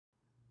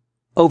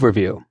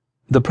Overview.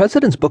 The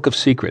President's Book of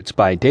Secrets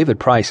by David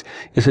Priess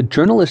is a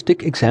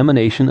journalistic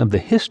examination of the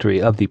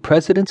history of the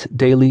President's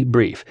Daily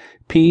Brief,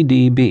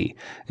 PDB,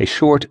 a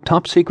short,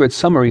 top-secret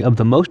summary of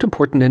the most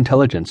important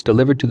intelligence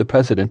delivered to the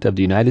President of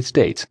the United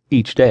States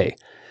each day.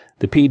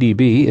 The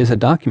PDB is a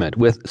document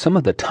with some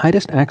of the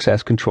tightest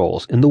access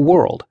controls in the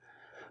world.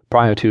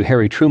 Prior to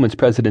Harry Truman's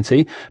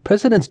presidency,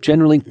 presidents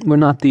generally were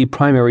not the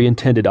primary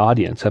intended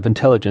audience of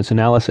intelligence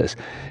analysis,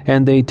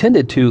 and they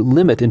tended to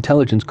limit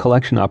intelligence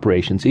collection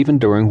operations even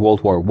during World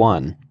War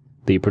I.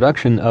 The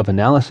production of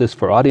analysis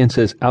for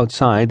audiences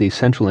outside the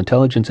Central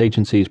Intelligence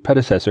Agency's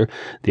predecessor,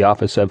 the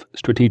Office of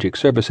Strategic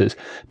Services,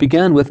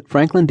 began with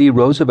Franklin D.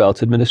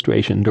 Roosevelt's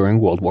administration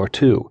during World War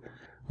II.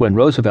 When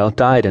Roosevelt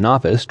died in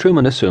office,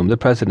 Truman assumed the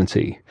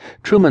presidency.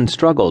 Truman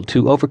struggled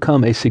to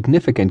overcome a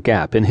significant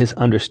gap in his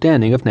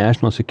understanding of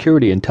national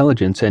security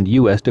intelligence and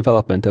U.S.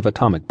 development of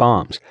atomic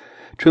bombs.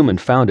 Truman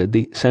founded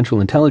the Central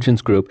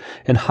Intelligence Group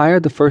and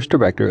hired the first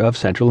director of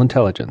Central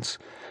Intelligence.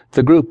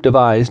 The group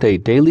devised a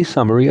daily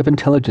summary of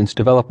intelligence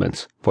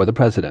developments for the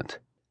president.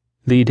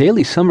 The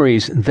daily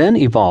summaries then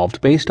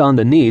evolved based on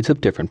the needs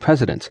of different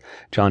presidents.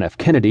 John F.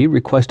 Kennedy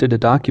requested a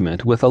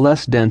document with a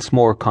less dense,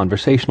 more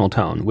conversational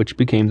tone, which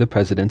became the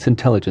president's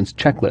intelligence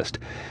checklist.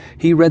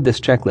 He read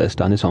this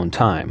checklist on his own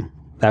time.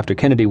 After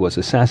Kennedy was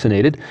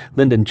assassinated,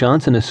 Lyndon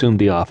Johnson assumed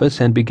the office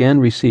and began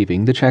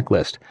receiving the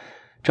checklist.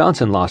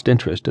 Johnson lost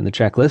interest in the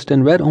checklist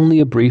and read only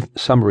a brief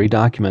summary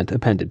document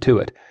appended to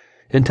it.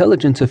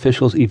 Intelligence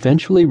officials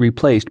eventually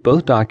replaced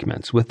both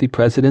documents with the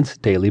president's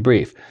daily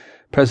brief.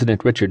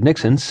 President Richard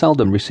Nixon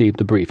seldom received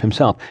the brief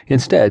himself.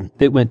 Instead,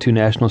 it went to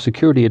National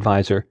Security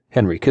Advisor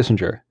Henry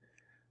Kissinger.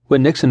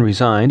 When Nixon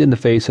resigned in the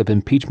face of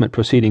impeachment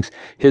proceedings,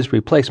 his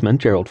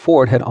replacement, Gerald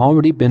Ford, had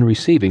already been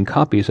receiving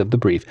copies of the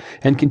brief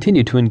and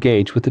continued to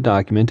engage with the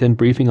document and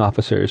briefing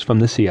officers from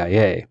the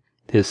CIA.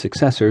 His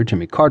successor,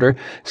 Jimmy Carter,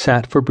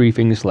 sat for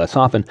briefings less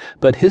often,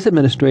 but his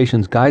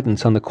administration's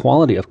guidance on the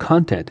quality of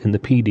content in the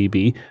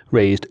PDB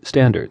raised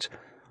standards.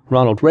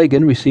 Ronald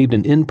Reagan received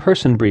an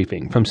in-person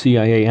briefing from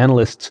CIA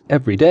analysts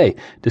every day,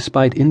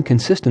 despite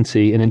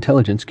inconsistency in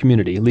intelligence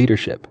community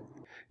leadership.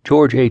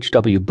 George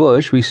H.W.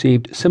 Bush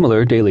received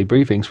similar daily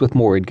briefings with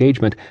more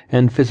engagement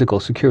and physical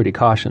security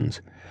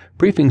cautions.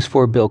 Briefings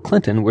for Bill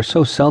Clinton were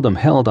so seldom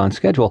held on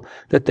schedule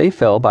that they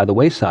fell by the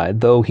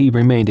wayside, though he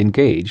remained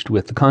engaged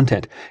with the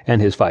content,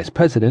 and his vice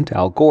president,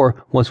 Al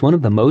Gore, was one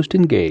of the most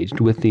engaged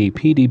with the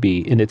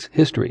PDB in its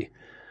history.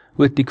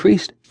 With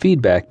decreased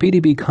feedback,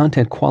 PDB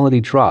content quality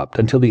dropped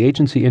until the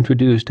agency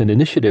introduced an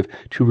initiative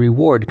to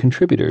reward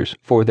contributors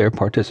for their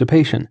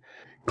participation.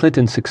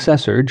 Clinton's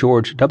successor,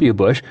 George W.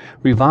 Bush,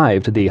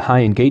 revived the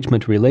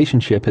high-engagement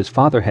relationship his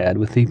father had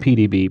with the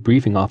PDB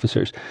briefing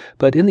officers,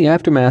 but in the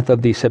aftermath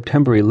of the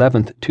September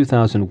 11,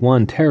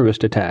 2001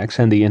 terrorist attacks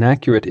and the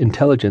inaccurate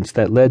intelligence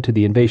that led to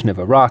the invasion of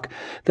Iraq,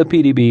 the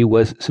PDB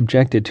was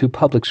subjected to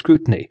public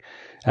scrutiny.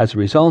 As a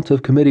result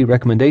of committee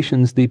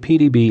recommendations, the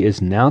PDB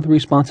is now the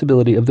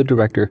responsibility of the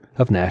Director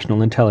of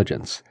National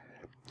Intelligence.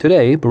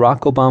 Today,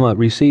 Barack Obama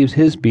receives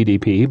his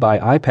BDP by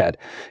iPad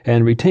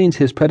and retains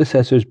his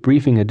predecessor's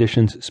briefing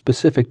editions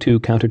specific to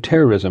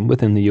counterterrorism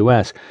within the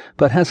U.S.,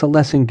 but has a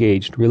less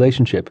engaged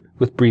relationship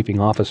with briefing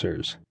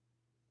officers.